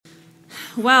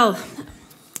Well,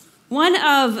 one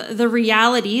of the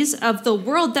realities of the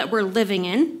world that we're living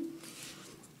in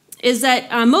is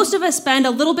that most of us spend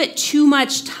a little bit too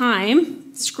much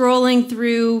time scrolling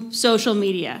through social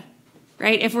media,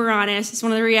 right? If we're honest, it's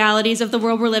one of the realities of the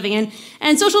world we're living in.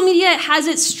 And social media has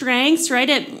its strengths, right?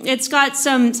 It's got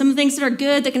some things that are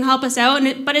good that can help us out,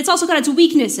 but it's also got its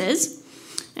weaknesses.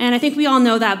 And I think we all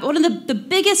know that. But one of the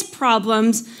biggest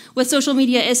problems with social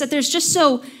media is that there's just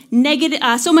so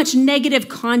much negative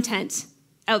content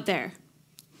out there.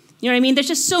 You know what I mean? There's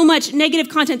just so much negative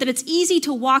content that it's easy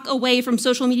to walk away from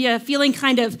social media feeling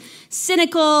kind of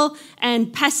cynical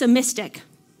and pessimistic.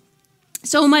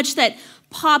 So much that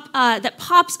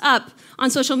pops up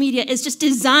on social media is just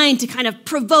designed to kind of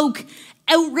provoke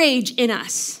outrage in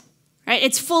us. Right?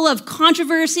 It's full of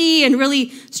controversy and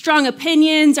really strong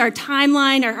opinions. Our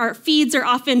timeline, our feeds are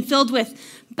often filled with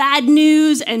bad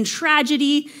news and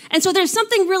tragedy. And so there's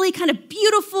something really kind of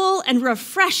beautiful and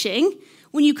refreshing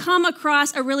when you come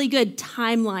across a really good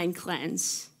timeline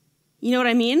cleanse. You know what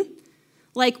I mean?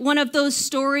 Like one of those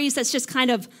stories that's just kind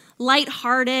of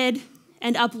lighthearted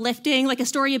and uplifting, like a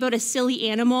story about a silly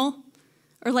animal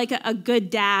or like a good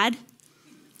dad.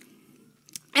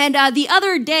 And the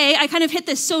other day, I kind of hit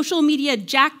the social media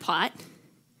jackpot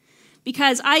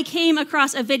because I came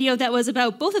across a video that was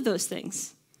about both of those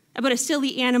things, about a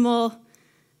silly animal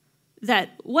that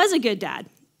was a good dad.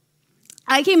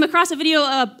 I came across a video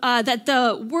that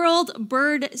the World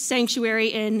Bird Sanctuary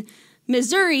in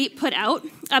Missouri put out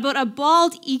about a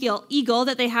bald eagle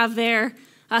that they have there,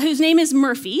 whose name is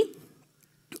Murphy.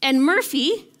 And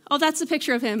Murphy, oh, that's a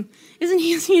picture of him. Isn't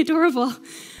he adorable?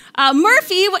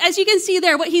 Murphy, as you can see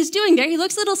there, what he's doing there, he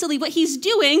looks a little silly. What he's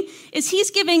doing is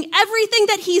he's giving everything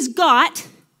that he's got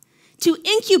to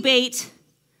incubate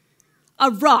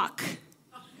a rock.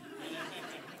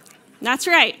 That's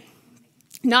right.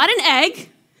 Not an egg,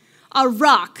 a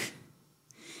rock.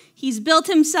 He's built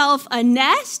himself a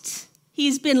nest.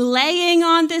 He's been laying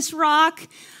on this rock.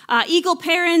 Eagle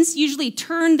parents usually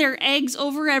turn their eggs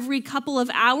over every couple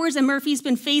of hours, and Murphy's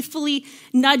been faithfully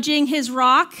nudging his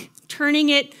rock, turning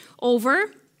it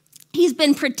over. He's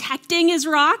been protecting his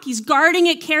rock. He's guarding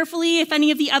it carefully. If any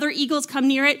of the other eagles come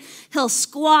near it, he'll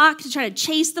squawk to try to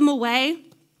chase them away.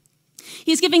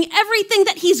 He's giving everything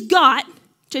that he's got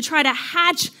to try to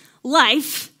hatch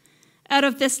life out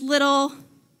of this little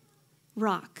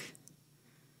rock.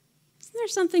 Isn't there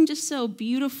something just so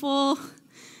beautiful,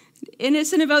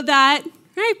 innocent about that?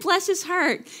 Right? Bless his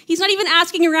heart. He's not even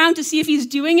asking around to see if he's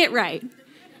doing it right.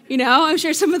 You know, I'm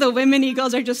sure some of the women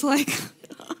eagles are just like,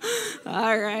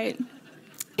 all right.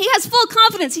 He has full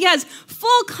confidence. He has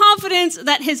full confidence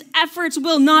that his efforts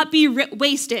will not be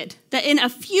wasted, that in a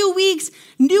few weeks,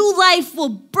 new life will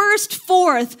burst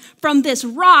forth from this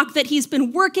rock that he's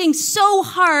been working so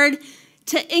hard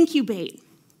to incubate.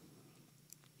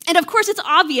 And of course, it's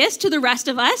obvious to the rest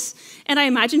of us, and I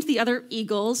imagine to the other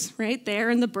eagles right there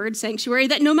in the bird sanctuary,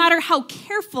 that no matter how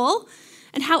careful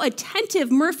and how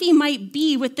attentive Murphy might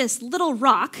be with this little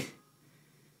rock,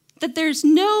 that there's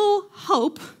no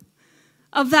hope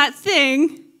of that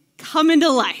thing coming to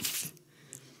life.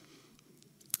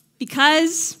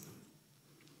 Because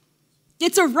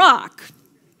it's a rock.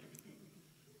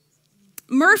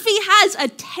 Murphy has a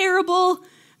terrible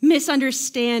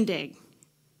misunderstanding.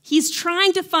 He's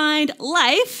trying to find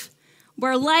life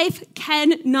where life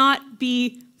cannot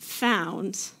be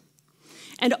found.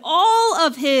 And all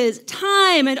of his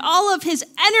time and all of his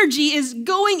energy is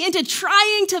going into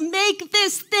trying to make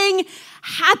this thing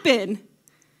happen.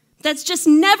 That's just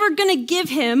never going to give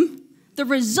him the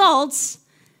results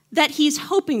that he's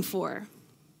hoping for.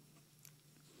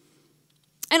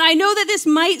 And I know that this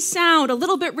might sound a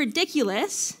little bit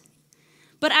ridiculous,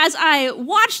 but as I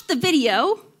watched the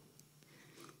video,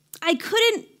 I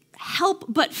couldn't help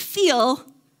but feel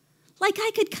like I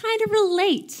could kind of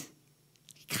relate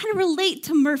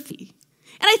to Murphy.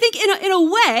 And I think in a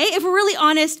way, if we're really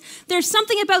honest, there's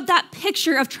something about that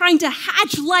picture of trying to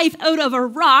hatch life out of a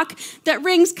rock that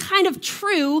rings kind of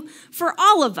true for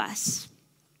all of us.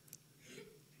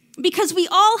 Because we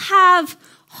all have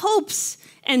hopes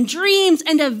and dreams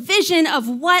and a vision of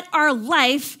what our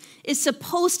life is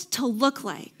supposed to look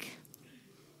like.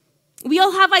 We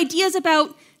all have ideas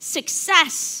about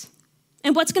success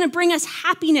and what's going to bring us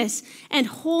happiness and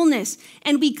wholeness.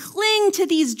 And we cling to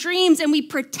these dreams and we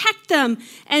protect them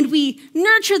and we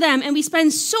nurture them and we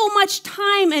spend so much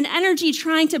time and energy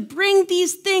trying to bring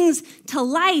these things to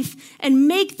life and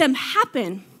make them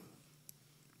happen.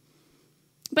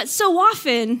 But so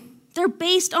often, they're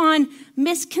based on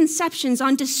misconceptions,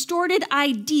 on distorted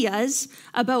ideas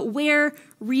about where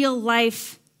real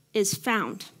life is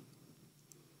found.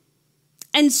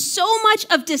 And so much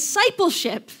of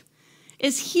discipleship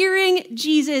is hearing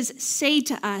Jesus say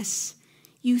to us,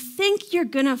 you think you're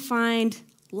going to find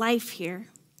life here.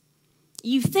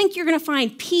 You think you're going to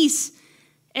find peace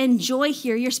and joy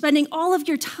here. You're spending all of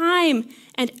your time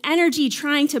and energy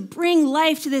trying to bring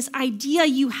life to this idea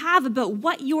you have about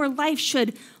what your life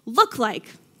should look like.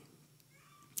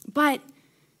 But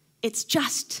it's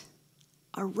just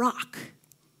a rock.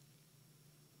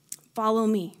 Follow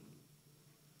me.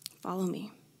 Follow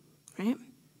me, right?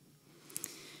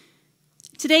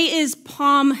 Today is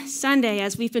Palm Sunday,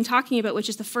 as we've been talking about, which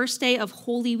is the first day of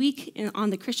Holy Week on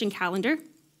the Christian calendar.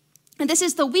 And this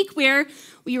is the week where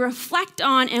we reflect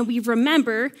on and we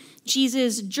remember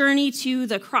Jesus' journey to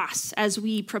the cross as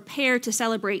we prepare to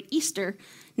celebrate Easter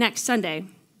next Sunday.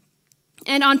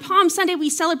 And on Palm Sunday,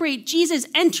 we celebrate Jesus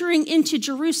entering into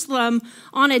Jerusalem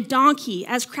on a donkey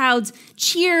as crowds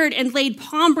cheered and laid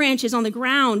palm branches on the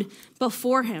ground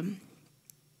before him.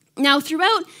 Now,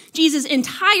 throughout Jesus'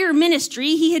 entire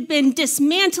ministry, he had been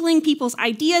dismantling people's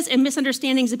ideas and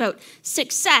misunderstandings about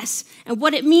success and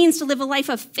what it means to live a life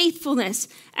of faithfulness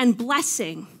and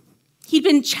blessing. He'd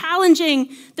been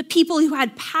challenging the people who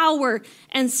had power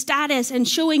and status and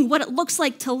showing what it looks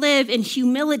like to live in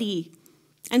humility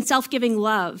and self-giving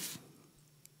love.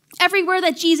 Everywhere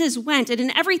that Jesus went and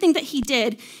in everything that he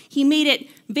did, he made it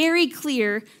very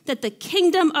clear that the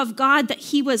kingdom of God that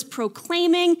he was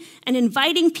proclaiming and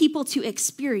inviting people to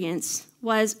experience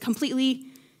was completely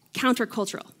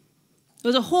countercultural. It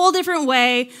was a whole different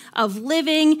way of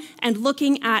living and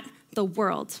looking at the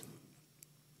world.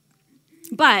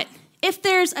 But if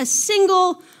there's a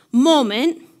single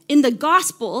moment in the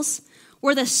Gospels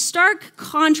where the stark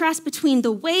contrast between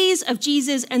the ways of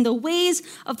Jesus and the ways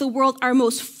of the world are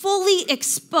most fully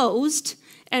exposed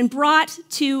and brought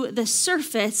to the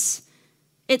surface,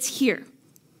 it's here.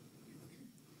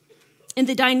 In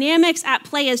the dynamics at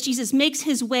play as Jesus makes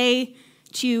his way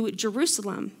to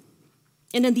Jerusalem,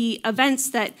 and in the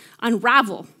events that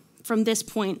unravel from this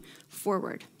point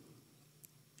forward.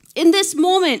 In this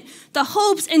moment, the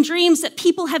hopes and dreams that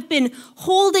people have been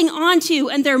holding onto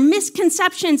and their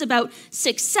misconceptions about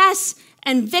success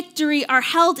and victory are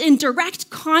held in direct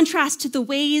contrast to the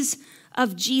ways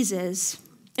of Jesus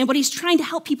and what he's trying to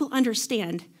help people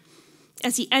understand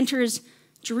as he enters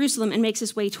Jerusalem and makes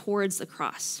his way towards the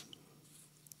cross.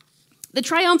 The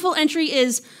triumphal entry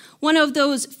is one of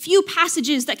those few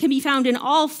passages that can be found in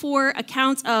all four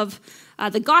accounts of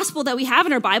the gospel that we have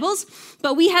in our Bibles,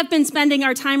 but we have been spending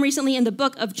our time recently in the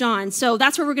book of John. So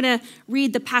that's where we're going to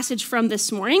read the passage from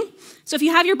this morning. So if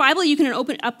you have your Bible, you can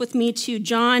open it up with me to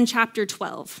John chapter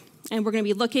 12. And we're going to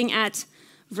be looking at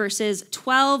verses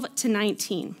 12 to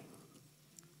 19.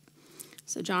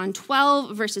 So John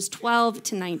 12, verses 12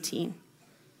 to 19.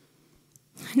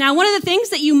 Now, one of the things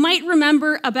that you might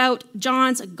remember about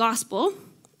John's gospel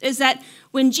is that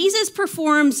when Jesus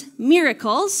performs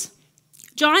miracles,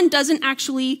 John doesn't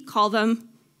actually call them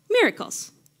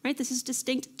miracles, right? This is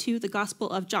distinct to the Gospel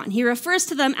of John. He refers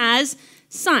to them as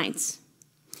signs.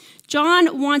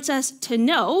 John wants us to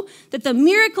know that the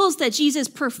miracles that Jesus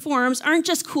performs aren't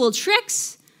just cool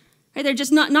tricks, right? They're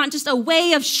just not just a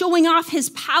way of showing off his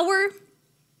power,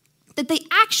 that they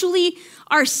actually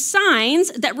are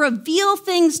signs that reveal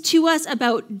things to us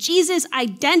about Jesus'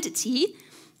 identity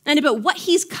and about what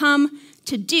he's come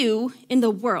to do in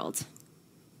the world.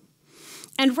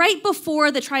 And right before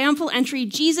the triumphal entry,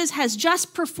 Jesus has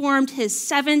just performed his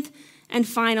seventh and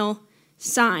final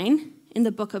sign in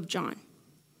the book of John.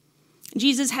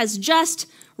 Jesus has just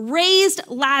raised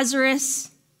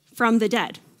Lazarus from the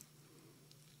dead.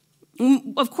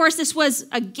 Of course, this was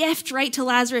a gift, right, to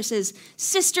Lazarus'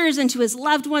 sisters and to his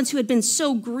loved ones who had been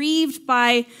so grieved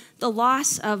by the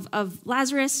loss of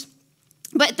Lazarus.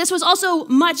 But this was also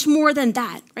much more than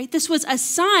that, right? This was a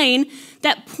sign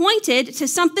that pointed to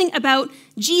something about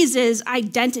Jesus'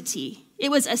 identity.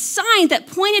 It was a sign that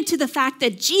pointed to the fact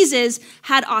that Jesus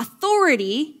had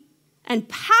authority and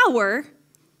power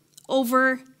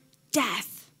over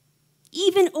death,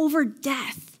 even over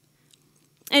death.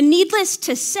 And needless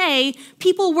to say,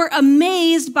 people were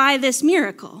amazed by this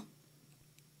miracle.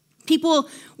 People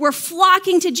were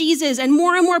flocking to Jesus, and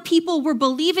more people were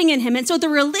believing in him. And so the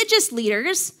religious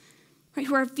leaders, right,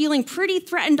 who are feeling pretty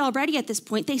threatened already at this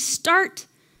point, they start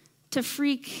to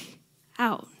freak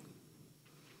out.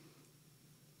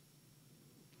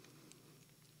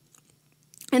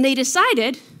 And they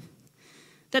decided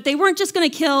that they weren't just going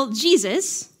to kill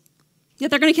Jesus, that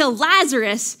they're going to kill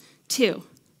Lazarus too.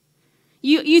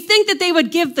 You think that they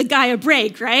would give the guy a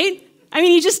break, right? I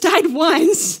mean, he just died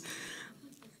once.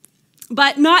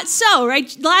 But not so,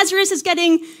 right? Lazarus is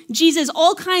getting Jesus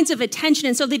all kinds of attention,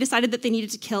 and so they decided that they needed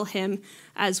to kill him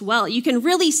as well. You can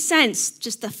really sense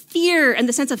just the fear and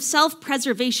the sense of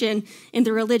self-preservation in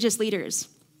the religious leaders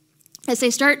as they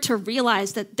start to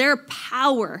realize that their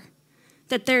power,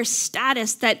 that their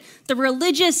status, that the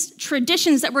religious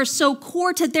traditions that were so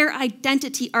core to their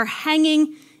identity are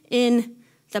hanging in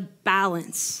the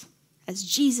balance as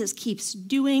Jesus keeps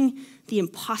doing the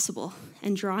impossible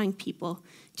and drawing people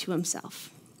to himself.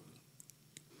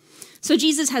 So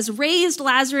Jesus has raised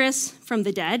Lazarus from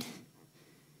the dead.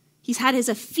 He's had his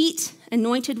feet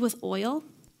anointed with oil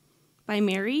by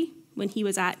Mary when he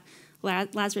was at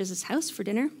Lazarus' house for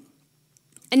dinner.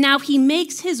 And now he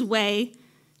makes his way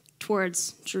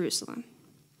towards Jerusalem.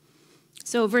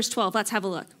 So verse 12, let's have a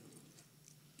look.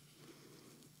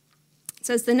 It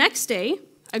says, the next day,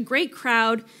 a great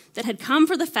crowd that had come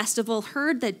for the festival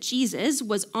heard that Jesus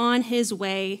was on his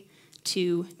way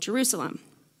to Jerusalem.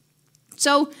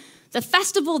 So the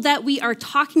festival that we are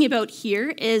talking about here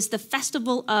is the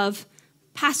festival of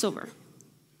Passover.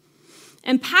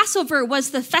 And Passover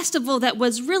was the festival that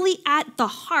was really at the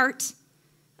heart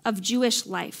of Jewish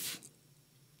life.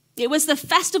 It was the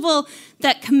festival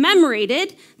that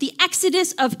commemorated the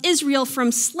exodus of Israel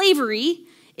from slavery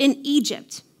in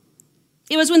Egypt.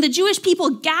 It was when the Jewish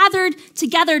people gathered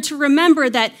together to remember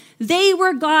that they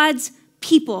were God's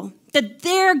people, that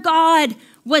their God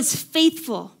was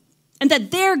faithful, and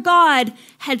that their God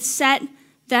had set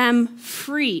them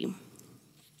free.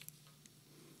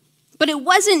 But it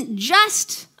wasn't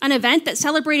just an event that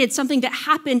celebrated something that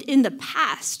happened in the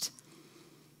past.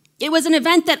 It was an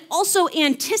event that also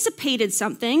anticipated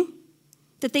something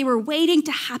that they were waiting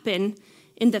to happen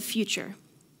in the future.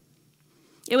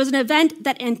 It was an event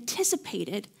that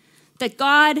anticipated that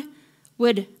God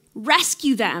would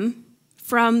rescue them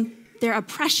from their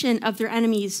oppression of their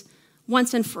enemies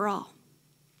once and for all,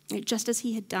 right? Just as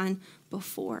he had done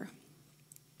before.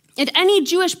 And any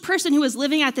Jewish person who was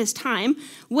living at this time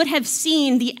would have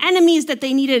seen the enemies that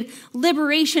they needed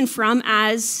liberation from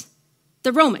as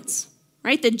the Romans,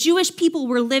 right? The Jewish people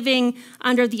were living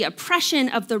under the oppression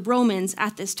of the Romans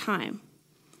at this time.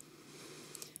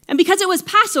 And because it was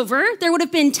Passover, there would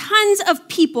have been tons of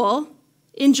people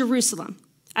in Jerusalem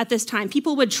at this time.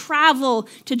 People would travel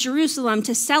to Jerusalem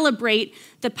to celebrate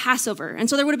the Passover. And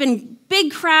so there would have been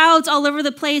big crowds all over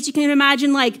the place. You can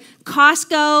imagine like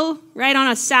Costco, right, on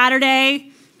a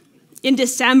Saturday in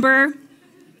December,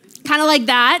 kind of like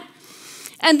that.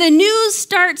 And the news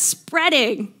starts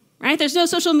spreading, right? There's no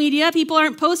social media. People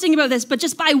aren't posting about this, but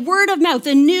just by word of mouth,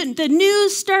 the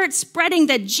news starts spreading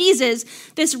that Jesus,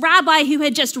 this rabbi who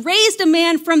had just raised a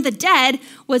man from the dead,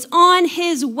 was on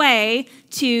his way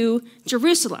to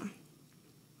Jerusalem.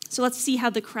 So let's see how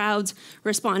the crowds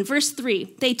respond. Verse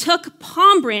 3, they took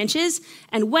palm branches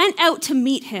and went out to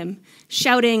meet him,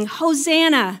 shouting,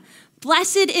 Hosanna,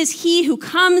 blessed is he who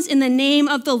comes in the name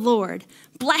of the Lord.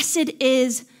 Blessed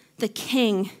is the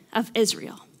King of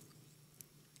Israel.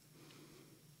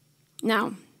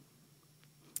 Now,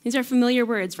 these are familiar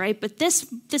words, right? But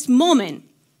this moment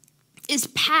is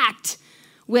packed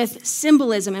with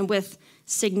symbolism and with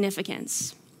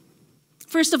significance.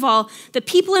 First of all, the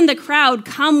people in the crowd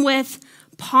come with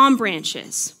palm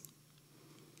branches.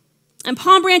 And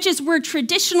palm branches were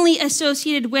traditionally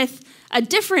associated with a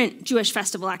different Jewish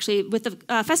festival, actually, with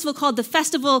a festival called the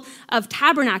Festival of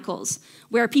Tabernacles,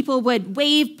 where people would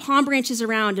wave palm branches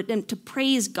around and to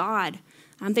praise God.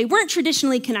 They weren't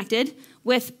traditionally connected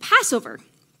with Passover.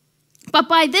 But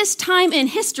by this time in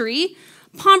history,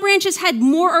 palm branches had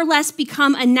more or less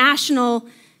become a national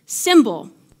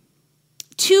symbol.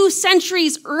 2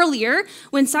 centuries earlier,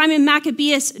 when Simon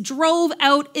Maccabeus drove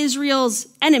out Israel's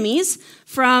enemies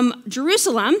from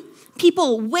Jerusalem,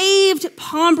 people waved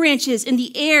palm branches in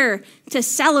the air to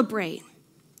celebrate.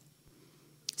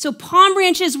 So palm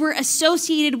branches were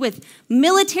associated with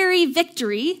military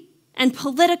victory and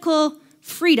political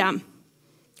freedom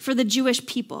for the Jewish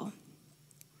people.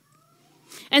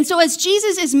 And so as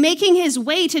Jesus is making his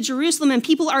way to Jerusalem and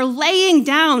people are laying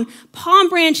down palm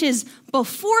branches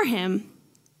before him,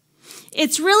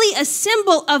 it's really a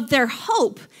symbol of their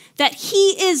hope that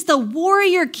he is the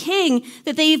warrior king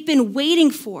that they've been waiting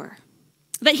for,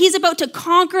 that he's about to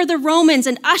conquer the Romans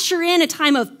and usher in a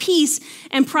time of peace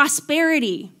and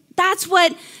prosperity. That's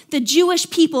what the Jewish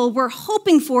people were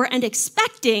hoping for and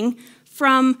expecting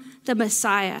from the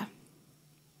Messiah.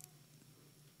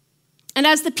 And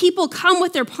as the people come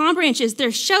with their palm branches,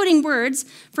 they're shouting words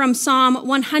from Psalm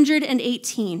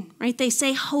 118, right? They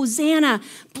say, Hosanna,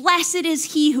 blessed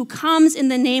is he who comes in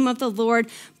the name of the Lord.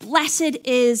 Blessed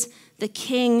is the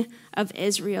King of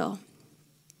Israel.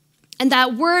 And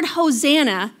that word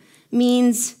Hosanna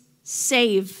means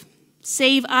save.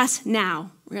 Save us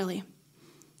now, really.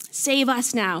 Save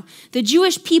us now. The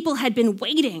Jewish people had been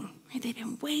waiting. Right? They'd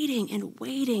been waiting and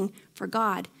waiting for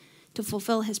God to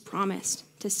fulfill his promise,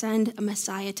 to send a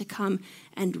Messiah to come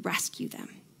and rescue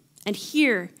them. And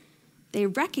here they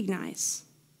recognize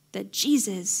that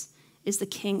Jesus is the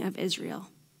King of Israel,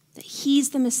 that he's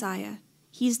the Messiah,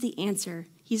 he's the answer,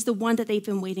 he's the one that they've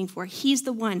been waiting for. He's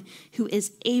the one who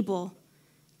is able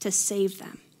to save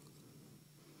them.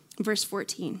 Verse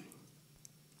 14.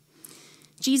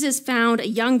 Jesus found a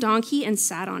young donkey and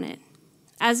sat on it.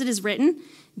 As it is written,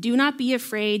 "Do not be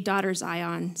afraid, daughter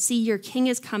Zion. See, your king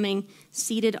is coming,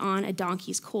 seated on a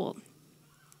donkey's colt."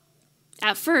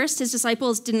 At first, his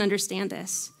disciples didn't understand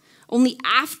this. Only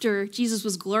after Jesus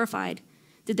was glorified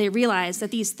did they realize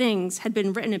that these things had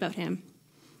been written about him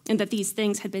and that these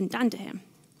things had been done to him.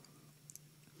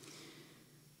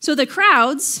 So the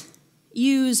crowds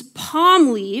use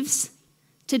palm leaves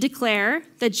to declare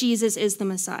that Jesus is the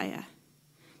Messiah.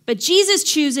 But Jesus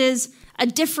chooses a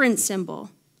different symbol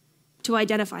to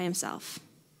identify himself.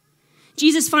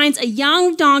 Jesus finds a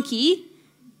young donkey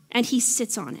and he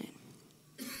sits on it.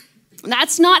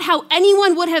 That's not how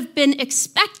anyone would have been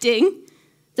expecting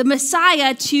the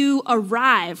Messiah to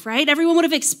arrive, right? Everyone would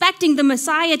have expecting the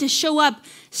Messiah to show up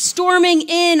storming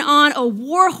in on a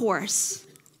war horse.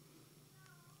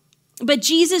 But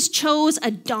Jesus chose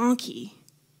a donkey,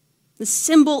 the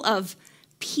symbol of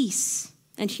peace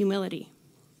and humility.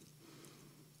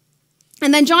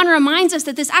 And then John reminds us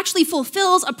that this actually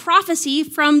fulfills a prophecy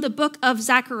from the book of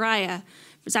Zechariah.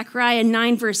 Zechariah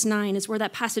 9, verse 9 is where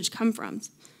that passage comes from.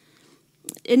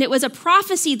 And it was a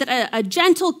prophecy that a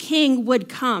gentle king would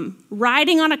come,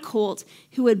 riding on a colt,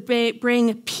 who would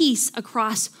bring peace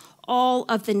across all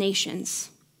of the nations.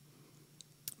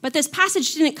 But this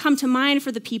passage didn't come to mind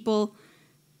for the people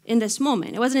in this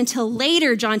moment. It wasn't until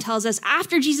later, John tells us,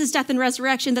 after Jesus' death and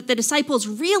resurrection, that the disciples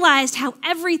realized how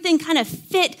everything kind of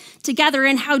fit together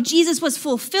and how Jesus was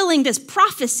fulfilling this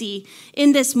prophecy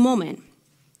in this moment.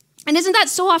 And isn't that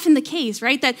so often the case,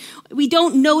 right? That we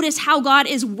don't notice how God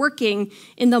is working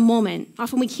in the moment.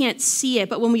 Often we can't see it,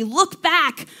 but when we look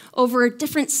back over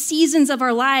different seasons of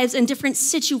our lives and different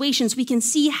situations, we can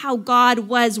see how God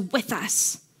was with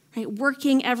us, right?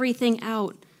 Working everything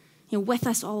out, with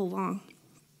us all along.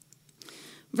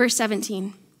 Verse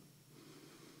 17.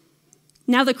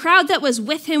 Now the crowd that was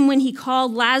with him when he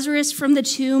called Lazarus from the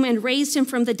tomb and raised him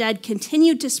from the dead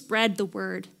continued to spread the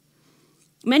word.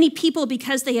 Many people,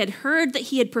 because they had heard that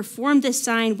he had performed this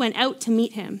sign, went out to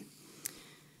meet him.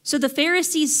 So the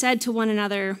Pharisees said to one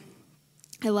another,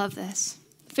 I love this.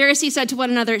 The Pharisees said to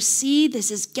one another, "See, this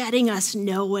is getting us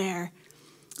nowhere.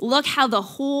 Look how the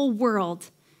whole world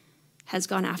has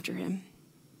gone after him."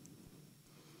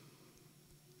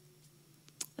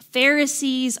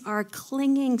 Pharisees are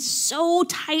clinging so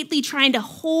tightly, trying to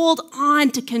hold on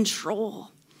to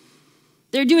control.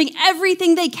 They're doing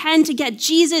everything they can to get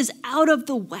Jesus out of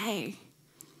the way.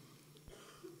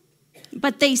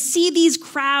 But they see these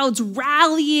crowds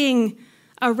rallying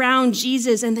around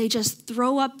Jesus and they just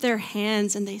throw up their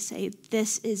hands and they say,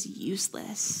 "This is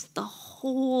useless. The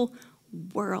whole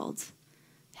world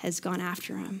has gone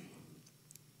after him."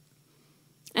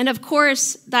 And of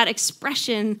course, that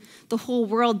expression, the whole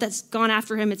world that's gone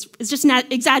after him, it's just an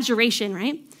exaggeration,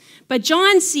 right? But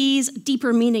John sees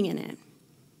deeper meaning in it.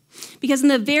 Because in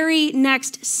the very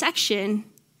next section,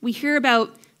 we hear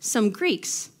about some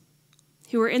Greeks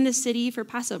who were in the city for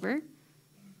Passover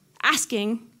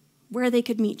asking where they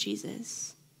could meet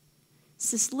Jesus.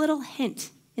 It's this little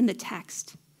hint in the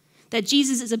text that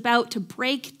Jesus is about to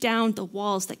break down the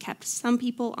walls that kept some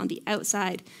people on the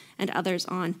outside and others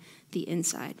on the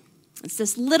inside. It's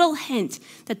this little hint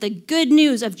that the good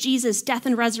news of Jesus' death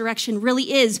and resurrection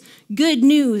really is good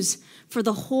news for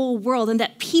the whole world, and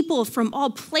that people from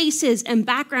all places and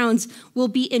backgrounds will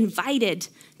be invited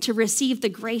to receive the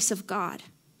grace of God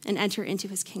and enter into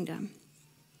his kingdom.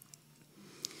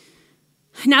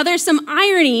 Now, there's some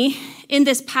irony in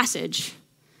this passage.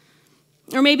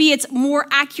 Or maybe it's more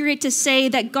accurate to say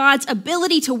that God's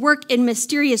ability to work in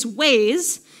mysterious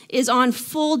ways is on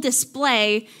full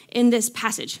display in this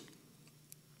passage.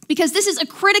 Because this is a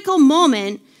critical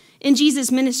moment in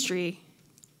Jesus' ministry.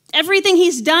 Everything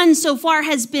he's done so far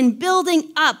has been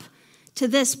building up to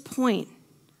this point.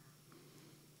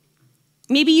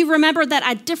 Maybe you remember that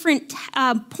at different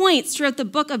points throughout the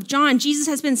book of John, Jesus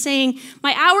has been saying,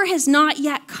 "My hour has not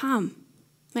yet come.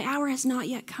 My hour has not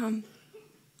yet come.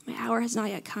 My hour has not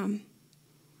yet come."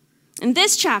 In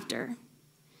this chapter,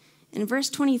 in verse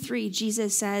 23,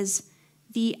 Jesus says,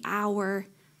 "The hour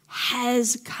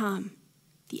has come.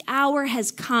 The hour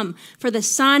has come for the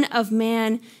Son of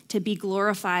Man to be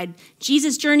glorified.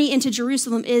 Jesus' journey into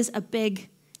Jerusalem is a big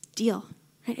deal.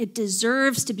 Right? It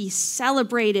deserves to be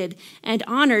celebrated and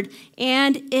honored,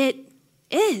 and it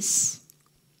is.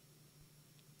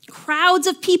 Crowds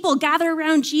of people gather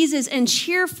around Jesus and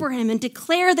cheer for him and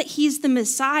declare that he's the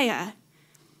Messiah.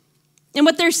 And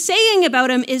what they're saying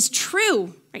about him is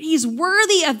true. Right? He's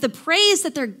worthy of the praise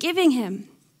that they're giving him.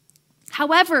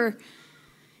 However,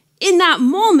 in that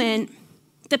moment,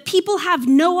 the people have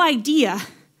no idea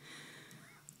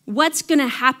what's going to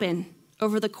happen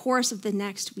over the course of the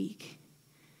next week.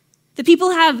 The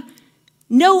people have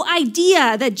no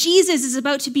idea that Jesus is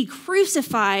about to be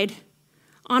crucified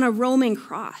on a Roman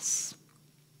cross.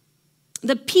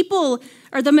 The people,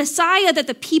 or the Messiah that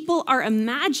the people are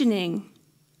imagining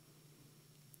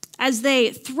as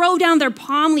they throw down their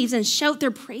palm leaves and shout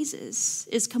their praises,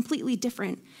 is completely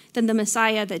different than the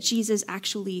Messiah that Jesus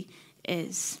actually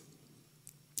is.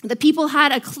 The people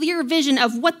had a clear vision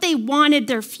of what they wanted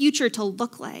their future to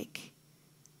look like.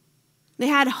 They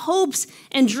had hopes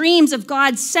and dreams of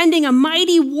God sending a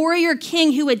mighty warrior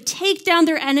king who would take down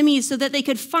their enemies so that they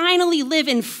could finally live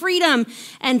in freedom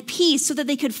and peace, so that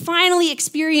they could finally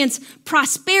experience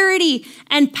prosperity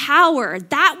and power.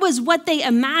 That was what they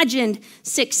imagined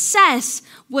success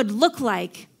would look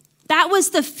like. That was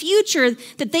the future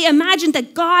that they imagined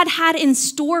that God had in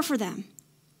store for them.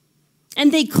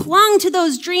 And they clung to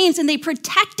those dreams, and they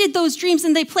protected those dreams,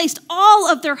 and they placed all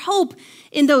of their hope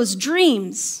in those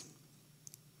dreams.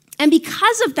 And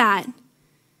because of that,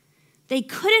 they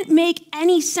couldn't make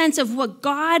any sense of what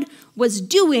God was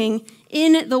doing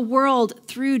in the world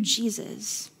through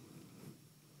Jesus.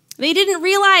 They didn't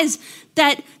realize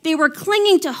that they were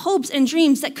clinging to hopes and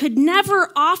dreams that could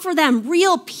never offer them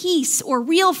real peace or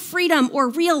real freedom or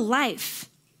real life.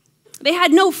 They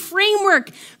had no framework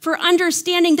for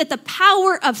understanding that the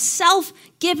power of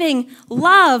self-giving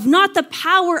love, not the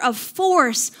power of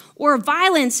force or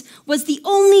violence, was the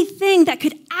only thing that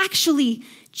could actually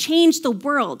change the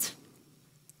world.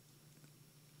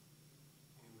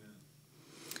 Amen.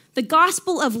 The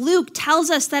Gospel of Luke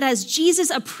tells us that as Jesus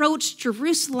approached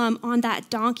Jerusalem on that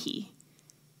donkey,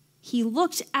 he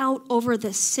looked out over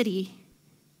the city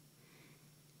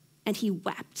and he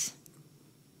wept.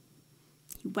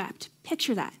 He wept.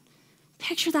 Picture that.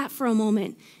 Picture that for a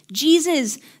moment.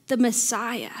 Jesus, the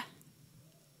Messiah,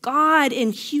 God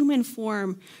in human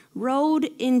form, rode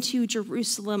into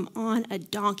Jerusalem on a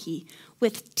donkey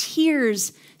with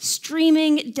tears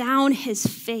streaming down his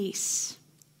face.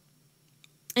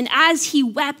 And as he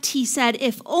wept, he said,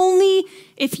 if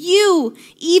you,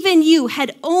 even you,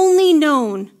 had only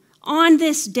known on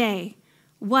this day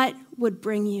what would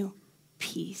bring you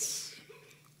peace.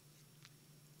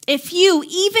 If you,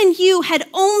 even you, had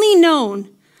only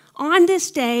known on this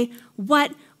day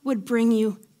what would bring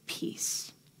you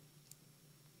peace.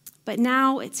 But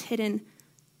now it's hidden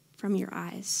from your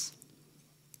eyes.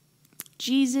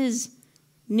 Jesus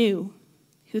knew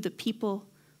who the people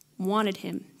wanted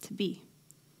him to be.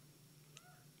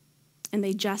 And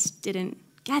they just didn't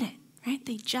get it, right?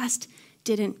 They just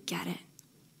didn't get it.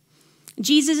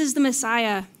 Jesus is the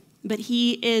Messiah, but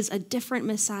he is a different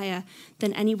Messiah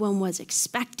than anyone was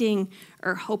expecting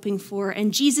or hoping for.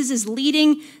 And Jesus is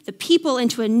leading the people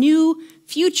into a new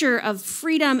future of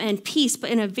freedom and peace, but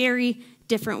in a very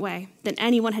different way than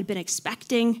anyone had been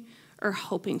expecting or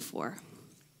hoping for.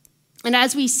 And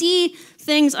as we see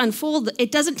things unfold,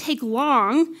 it doesn't take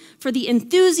long for the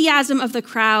enthusiasm of the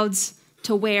crowds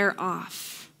to wear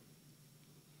off.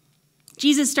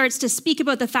 Jesus starts to speak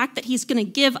about the fact that he's going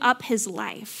to give up his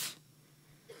life.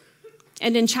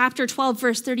 And in chapter 12,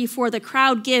 verse 34, the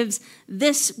crowd gives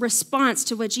this response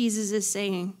to what Jesus is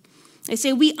saying. They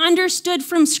say, we understood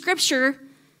from Scripture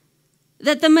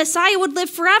that the Messiah would live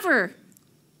forever.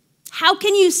 How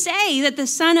can you say that the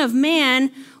Son of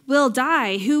Man will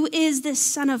die? Who is this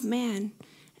Son of Man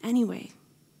anyway?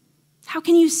 How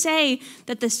can you say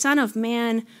that the Son of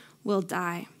Man will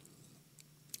die?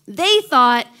 They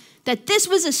thought that this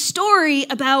was a story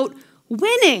about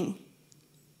winning.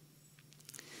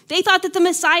 They thought that the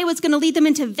Messiah was going to lead them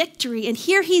into victory, and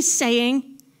here he's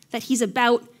saying that he's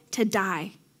about to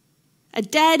die. A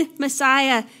dead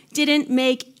Messiah didn't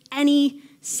make any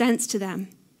sense to them.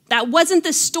 That wasn't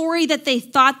the story that they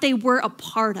thought they were a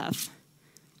part of.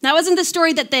 That wasn't the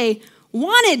story that they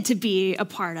wanted to be a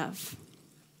part of.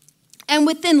 And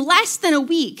within less than a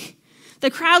week, the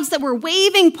crowds that were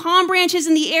waving palm branches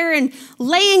in the air and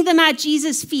laying them at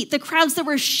Jesus' feet, the crowds that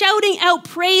were shouting out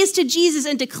praise to Jesus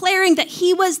and declaring that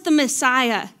he was the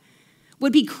Messiah,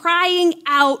 would be crying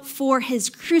out for his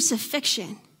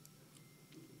crucifixion.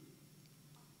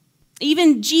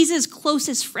 Even Jesus'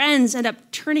 closest friends end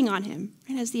up turning on him,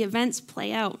 and as the events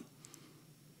play out.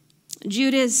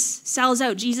 Judas sells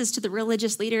out Jesus to the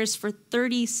religious leaders for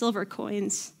 30 silver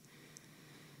coins.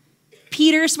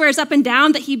 Peter swears up and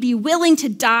down that he'd be willing to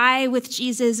die with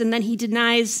Jesus, and then he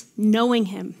denies knowing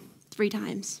him 3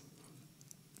 times.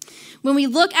 When we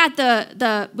look at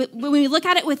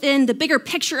it within the bigger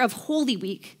picture of Holy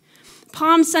Week,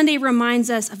 Palm Sunday reminds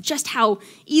us of just how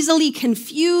easily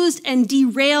confused and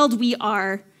derailed we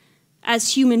are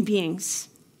as human beings.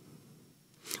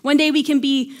 One day we can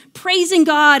be praising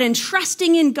God and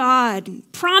trusting in God,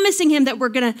 promising him that we're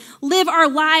going to live our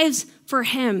lives for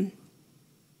him.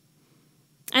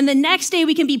 And the next day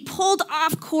we can be pulled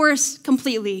off course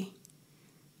completely,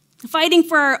 fighting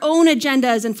for our own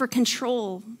agendas and for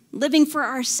control, living for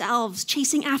ourselves,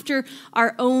 chasing after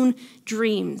our own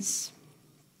dreams.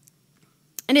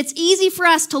 And it's easy for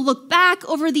us to look back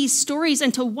over these stories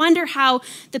and to wonder how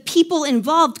the people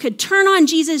involved could turn on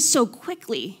Jesus so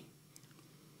quickly.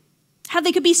 How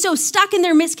they could be so stuck in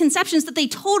their misconceptions that they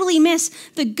totally miss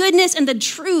the goodness and the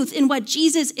truth in what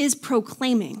Jesus is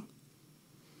proclaiming.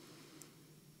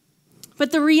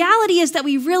 But the reality is that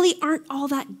we really aren't all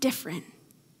that different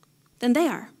than they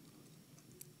are.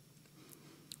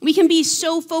 We can be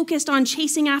so focused on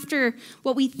chasing after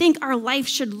what we think our life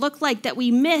should look like that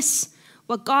we miss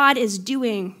what God is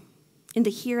doing in the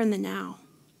here and the now.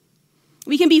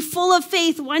 We can be full of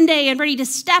faith one day and ready to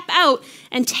step out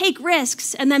and take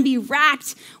risks and then be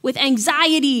racked with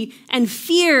anxiety and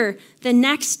fear the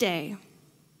next day.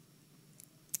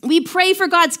 We pray for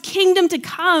God's kingdom to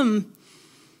come,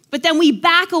 but then we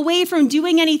back away from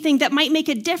doing anything that might make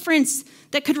a difference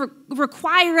that could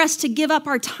require us to give up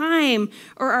our time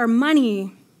or our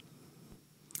money.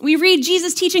 We read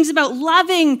Jesus' teachings about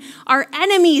loving our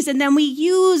enemies, and then we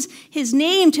use his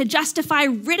name to justify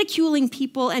ridiculing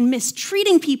people and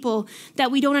mistreating people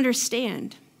that we don't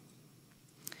understand.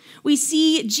 We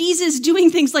see Jesus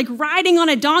doing things like riding on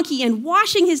a donkey and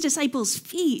washing his disciples'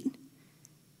 feet.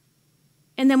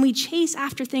 And then we chase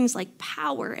after things like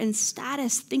power and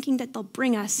status, thinking that they'll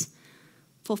bring us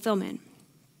fulfillment.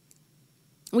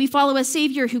 We follow a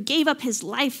Savior who gave up his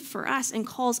life for us and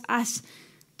calls us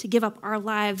to give up our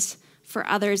lives for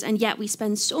others, and yet we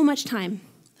spend so much time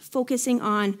focusing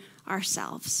on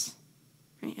ourselves,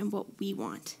 right, and what we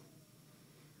want.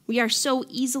 We are so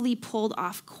easily pulled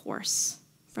off course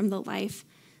from the life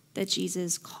that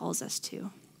Jesus calls us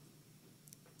to.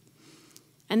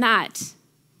 And that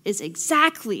is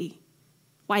exactly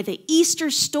why the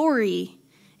Easter story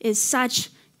is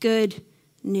such good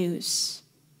news.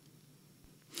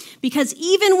 Because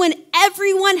even when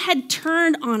everyone had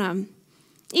turned on him,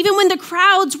 even when the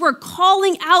crowds were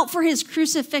calling out for his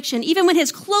crucifixion, even when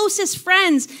his closest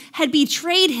friends had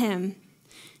betrayed him,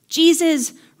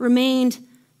 Jesus remained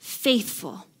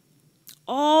faithful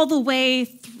all the way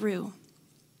through.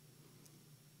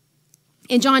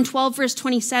 In John 12, verse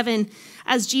 27,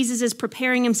 as Jesus is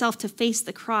preparing himself to face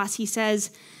the cross, he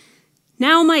says,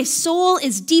 "Now my soul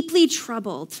is deeply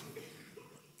troubled.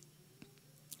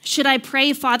 Should I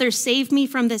pray, Father, save me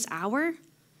from this hour?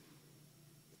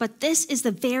 But this is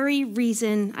the very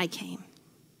reason I came.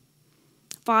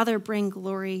 Father, bring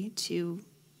glory to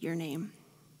your name."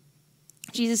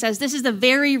 Jesus says this is the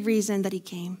very reason that he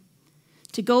came,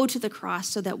 to go to the cross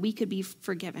so that we could be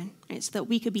forgiven, right? So that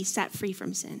we could be set free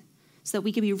from sin, so that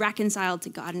we could be reconciled to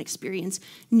God and experience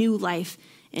new life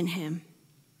in him.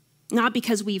 Not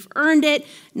because we've earned it,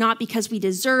 not because we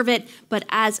deserve it, but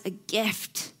as a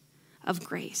gift of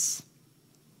grace.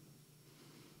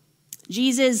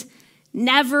 Jesus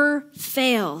never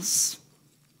fails,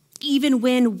 even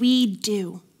when we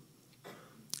do.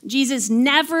 Jesus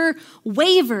never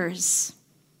wavers,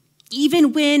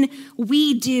 even when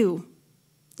we do.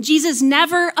 Jesus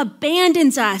never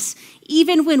abandons us,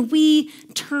 even when we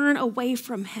turn away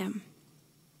from him.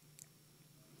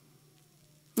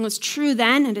 It was true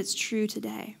then, and it's true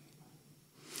today.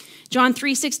 John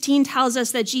 3:16 tells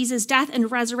us that Jesus' death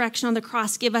and resurrection on the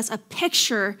cross give us a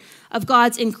picture of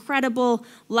God's incredible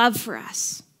love for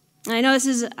us. And I know this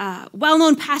is a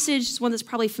well-known passage. It's one that's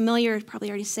probably familiar, probably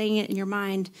already saying it in your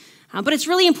mind. But it's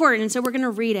really important, and so we're going to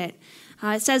read it.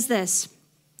 It says this,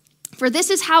 "For this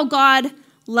is how God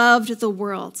loved the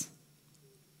world.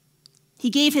 He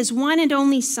gave his one and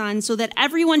only Son so that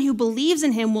everyone who believes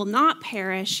in him will not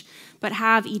perish, but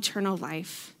have eternal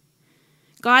life.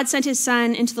 God sent his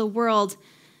Son into the world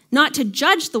not to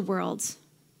judge the world,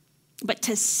 but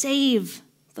to save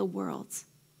the world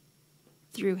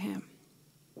through him."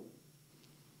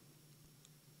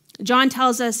 John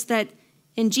tells us that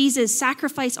in Jesus'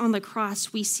 sacrifice on the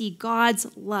cross, we see God's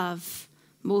love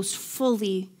most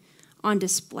fully on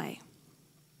display.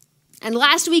 And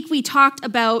last week we talked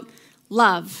about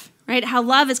love, right? How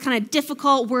love is kind of a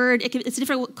difficult word. It's a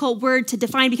difficult word to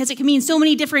define because it can mean so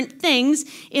many different things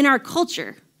in our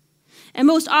culture. And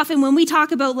most often when we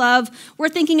talk about love, we're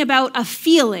thinking about a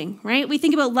feeling, right? We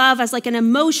think about love as like an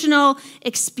emotional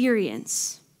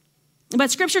experience. But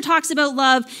Scripture talks about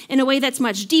love in a way that's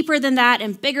much deeper than that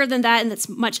and bigger than that and that's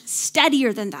much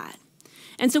steadier than that.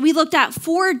 And so we looked at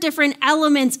 4 different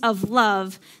elements of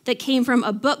love that came from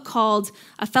a book called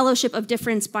A Fellowship of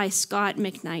Difference by Scott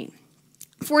McKnight.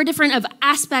 4 different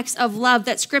aspects of love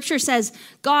that Scripture says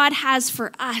God has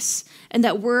for us and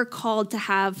that we're called to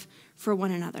have for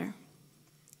one another.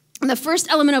 And the first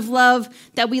element of love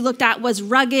that we looked at was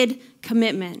rugged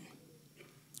commitment.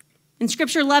 In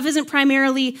Scripture, love isn't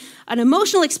primarily an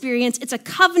emotional experience. It's a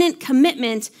covenant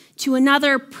commitment to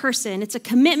another person. It's a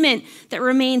commitment that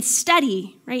remains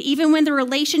steady, right? Even when the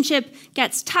relationship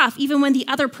gets tough, even when the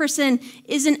other person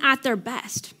isn't at their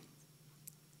best.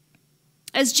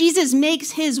 As Jesus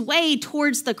makes his way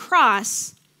towards the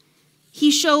cross, he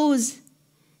shows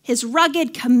his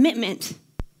rugged commitment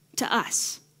to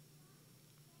us.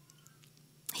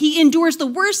 He endures the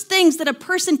worst things that a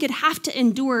person could have to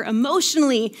endure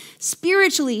emotionally,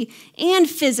 spiritually, and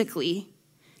physically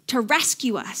to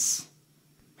rescue us,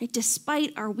 right?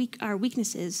 Despite our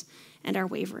weaknesses and our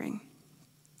wavering.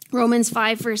 Romans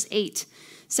 5 verse 8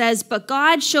 says, "But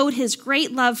God showed his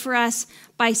great love for us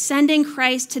by sending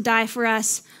Christ to die for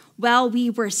us while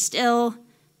we were still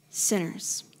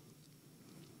sinners."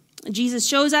 Jesus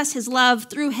shows us his love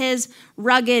through his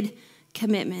rugged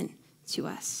commitment to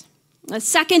us. The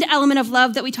second element of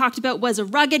love that we talked about was a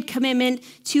rugged commitment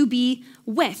to be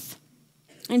with.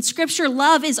 In Scripture,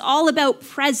 love is all about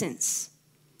presence.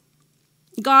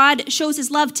 God shows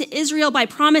his love to Israel by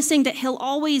promising that he'll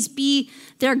always be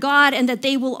their God and that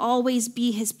they will always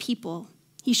be his people.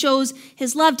 He shows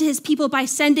his love to his people by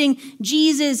sending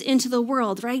Jesus into the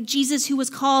world, right? Jesus, who was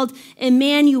called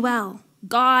Emmanuel,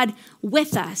 God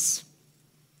with us.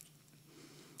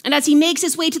 And as he makes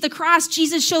his way to the cross,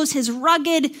 Jesus shows his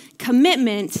rugged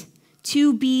commitment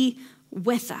to be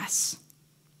with us.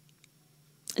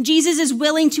 Jesus is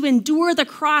willing to endure the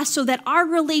cross so that our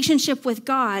relationship with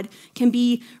God can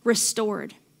be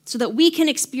restored, so that we can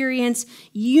experience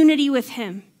unity with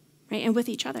him, right, and with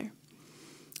each other.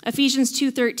 Ephesians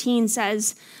 2:13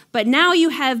 says, "But now you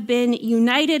have been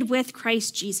united with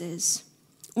Christ Jesus.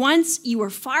 Once you were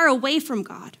far away from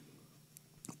God,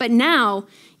 but now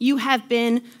you have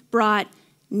been brought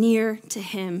near to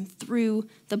him through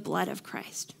the blood of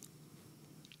Christ."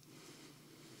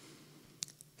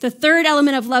 The third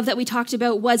element of love that we talked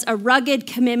about was a rugged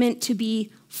commitment to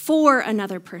be for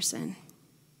another person.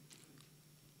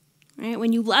 Right?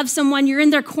 When you love someone, you're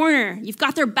in their corner. You've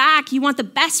got their back. You want the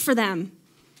best for them.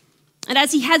 And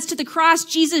as he heads to the cross,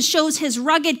 Jesus shows his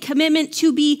rugged commitment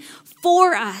to be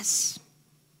for us.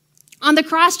 On the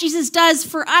cross, Jesus does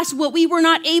for us what we were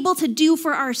not able to do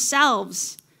for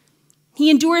ourselves. He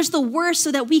endures the worst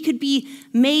so that we could be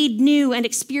made new and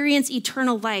experience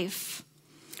eternal life.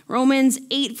 Romans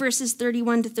 8 verses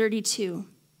 31 to 32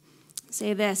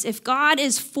 say this: "If God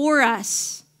is for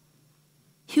us,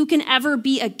 who can ever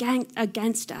be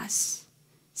against us?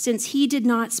 Since he did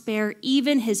not spare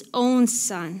even his own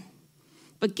son,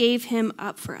 but gave him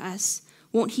up for us,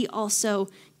 won't he also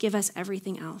give us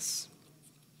everything else?"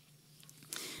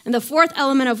 And the fourth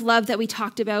element of love that we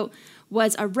talked about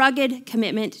was a rugged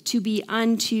commitment to be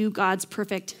unto God's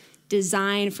perfect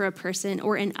design for a person,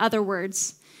 or in other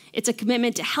words, it's a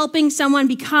commitment to helping someone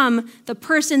become the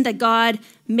person that God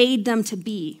made them to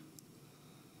be.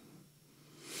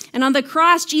 And on the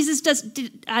cross, Jesus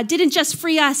didn't just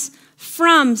free us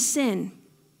from sin.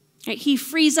 Right? He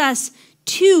frees us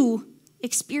to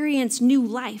experience new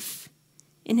life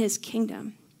in his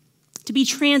kingdom, to be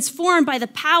transformed by the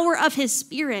power of his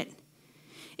Spirit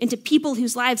into people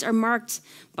whose lives are marked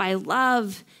by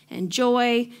love and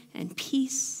joy and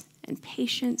peace and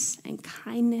patience and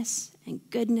kindness and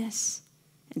goodness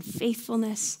and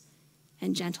faithfulness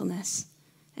and gentleness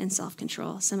and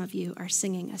self-control. Some of you are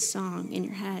singing a song in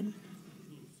your head.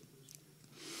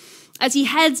 As he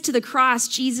heads to the cross,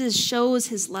 Jesus shows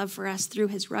his love for us through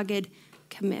his rugged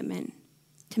commitment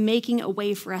to making a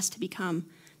way for us to become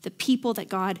the people that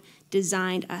God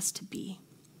designed us to be.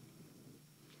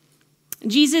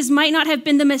 Jesus might not have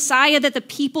been the Messiah that the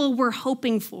people were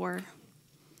hoping for,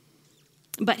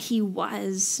 but he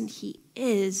was, and he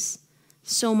is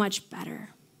so much better.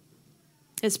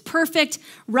 His perfect,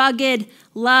 rugged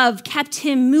love kept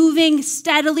him moving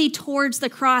steadily towards the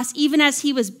cross, even as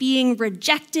he was being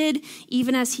rejected,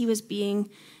 even as he was being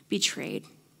betrayed.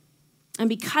 And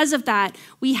because of that,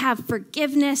 we have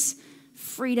forgiveness,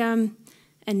 freedom,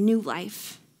 and new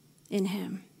life in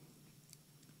him.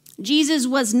 Jesus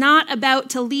was not about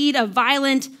to lead a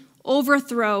violent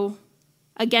overthrow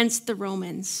against the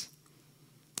Romans.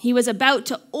 He was about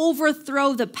to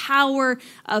overthrow the power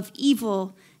of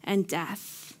evil and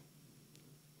death.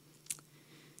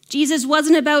 Jesus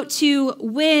wasn't about to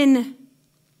win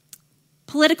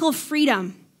political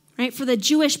freedom, right, for the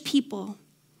Jewish people.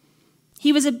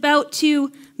 He was about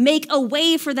to make a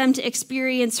way for them to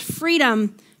experience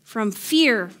freedom from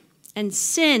fear and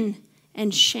sin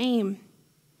and shame,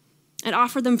 and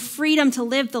offer them freedom to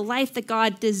live the life that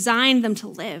God designed them to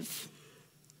live.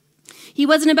 He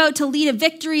wasn't about to lead a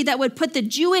victory that would put the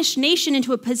Jewish nation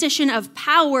into a position of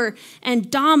power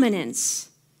and dominance.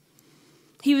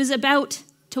 He was about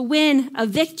to win a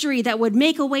victory that would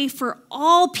make a way for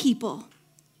all people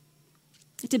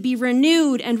to be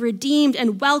renewed and redeemed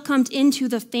and welcomed into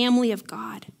the family of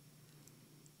God.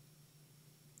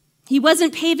 He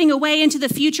wasn't paving a way into the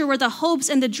future where the hopes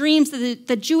and the dreams that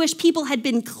the Jewish people had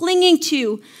been clinging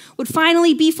to would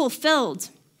finally be fulfilled.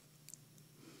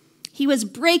 He was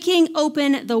breaking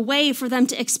open the way for them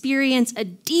to experience a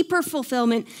deeper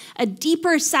fulfillment, a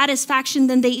deeper satisfaction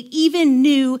than they even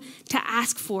knew to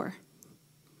ask for.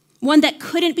 One that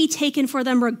couldn't be taken for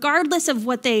them regardless of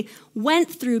what they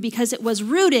went through, because it was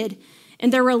rooted in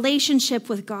their relationship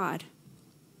with God.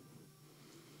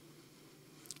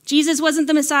 Jesus wasn't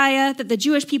the Messiah that the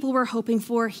Jewish people were hoping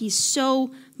for. He's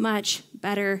so much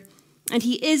better. And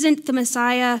he isn't the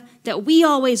Messiah that we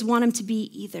always want him to be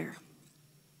either.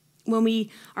 When we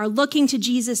are looking to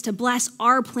Jesus to bless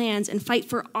our plans and fight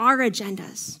for our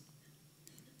agendas,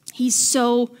 he's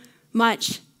so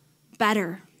much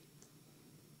better.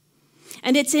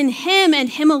 And it's in him and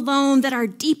him alone that our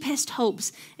deepest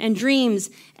hopes and dreams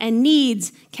and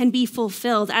needs can be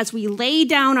fulfilled as we lay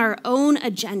down our own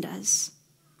agendas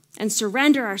and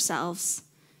surrender ourselves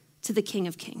to the King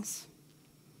of Kings.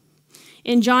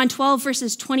 In John 12,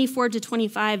 verses 24 to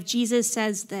 25, Jesus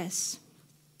says this: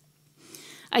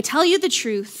 I tell you the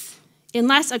truth,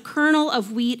 unless a kernel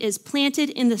of wheat is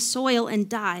planted in the soil and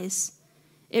dies,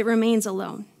 it remains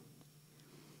alone.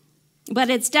 But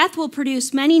its death will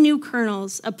produce many new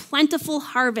kernels, a plentiful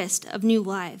harvest of new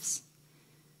lives.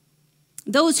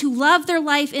 Those who love their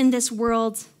life in this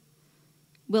world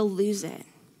will lose it.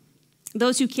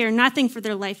 Those who care nothing for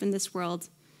their life in this world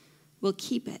will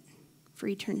keep it for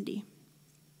eternity.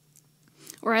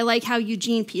 Or I like how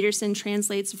Eugene Peterson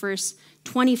translates verse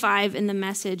 25 in the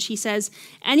Message. He says,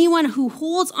 anyone who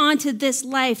holds on to this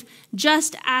life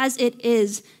just as it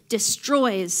is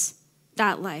destroys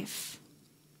that life.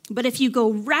 But if you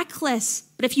let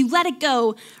it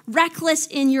go reckless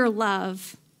in your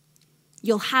love,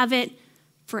 you'll have it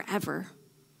forever,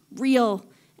 real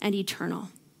and eternal.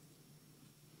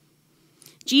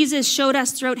 Jesus showed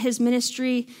us throughout his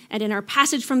ministry and in our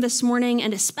passage from this morning,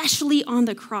 and especially on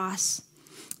the cross,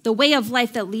 the way of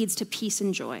life that leads to peace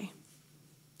and joy.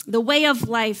 The way of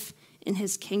life in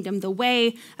his kingdom, the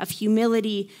way of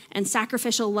humility and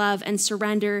sacrificial love and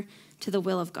surrender to the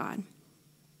will of God.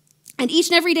 And each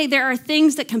and every day there are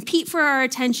things that compete for our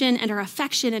attention and our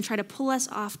affection and try to pull us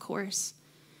off course.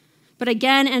 But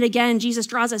again and again, Jesus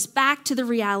draws us back to the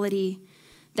reality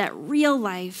that real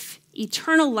life,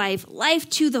 eternal life, life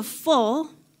to the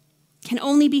full, can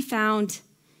only be found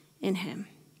in him.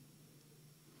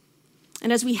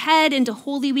 And as we head into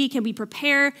Holy Week and we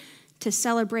prepare to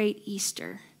celebrate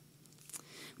Easter,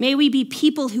 may we be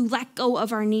people who let go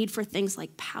of our need for things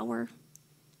like power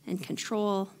and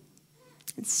control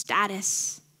and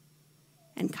status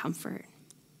and comfort.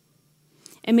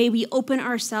 And may we open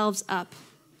ourselves up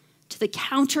to the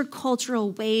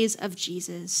countercultural ways of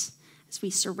Jesus as we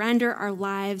surrender our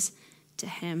lives to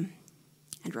him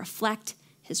and reflect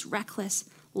his reckless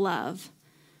love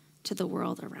to the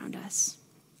world around us.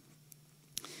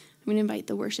 I'm going to invite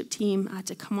the worship team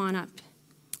to come on up.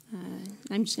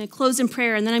 I'm just going to close in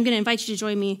prayer, and then I'm going to invite you to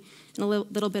join me in a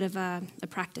little bit of a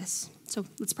practice. So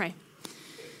let's pray.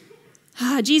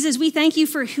 Jesus, we thank you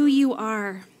for who you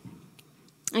are.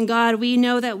 And God, we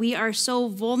know that we are so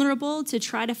vulnerable to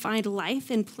try to find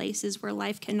life in places where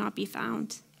life cannot be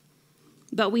found.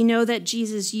 But we know that,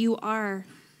 Jesus, you are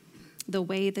the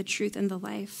way, the truth, and the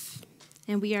life.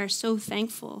 And we are so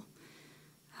thankful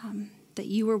that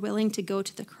you were willing to go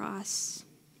to the cross,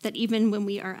 that even when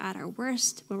we are at our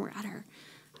worst, when we're at our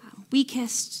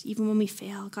weakest, even when we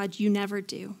fail, God, you never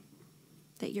do,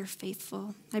 that you're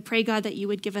faithful. I pray, God, that you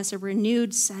would give us a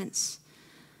renewed sense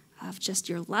of just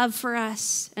your love for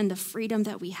us and the freedom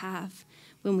that we have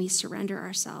when we surrender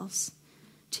ourselves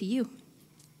to you.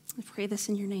 I pray this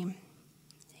in your name.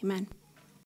 Amen.